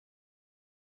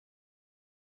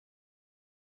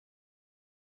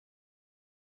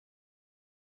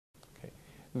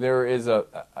There is a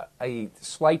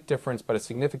slight difference, but a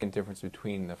significant difference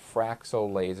between the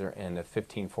Fraxel laser and the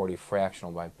 1540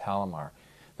 fractional by Palomar.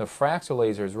 The Fraxel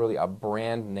laser is really a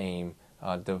brand name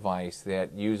device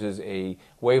that uses a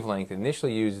wavelength.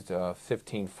 Initially used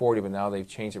 1540, but now they've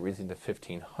changed it recently to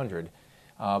 1500.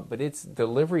 But its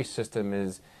delivery system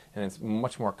is, and it's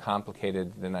much more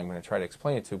complicated than I'm going to try to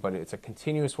explain it to, but it's a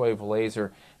continuous wave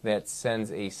laser that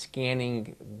sends a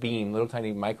scanning beam, little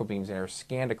tiny microbeams that are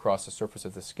scanned across the surface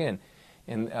of the skin.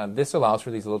 And this allows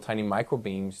for these little tiny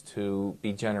microbeams to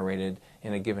be generated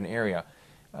in a given area.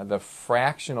 The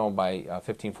fractional by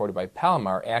 1540 by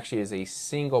Palomar actually is a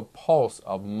single pulse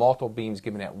of multiple beams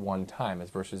given at one time, as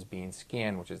versus being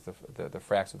scanned, which is the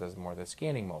Fraxel does more of the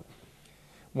scanning mode.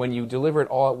 When you deliver it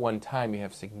all at one time, you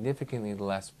have significantly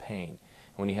less pain.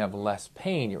 When you have less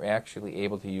pain, you're actually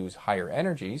able to use higher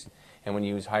energies, and when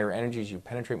you use higher energies, you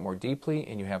penetrate more deeply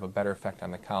and you have a better effect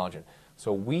on the collagen.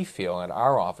 So we feel at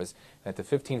our office that the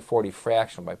 1540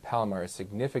 fractional by Palomar is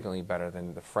significantly better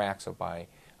than the Fraxel by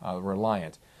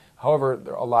Reliant. However,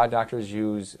 a lot of doctors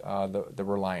use the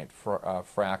Reliant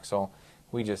Fraxel.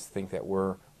 We just think that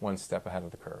we're one step ahead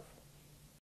of the curve.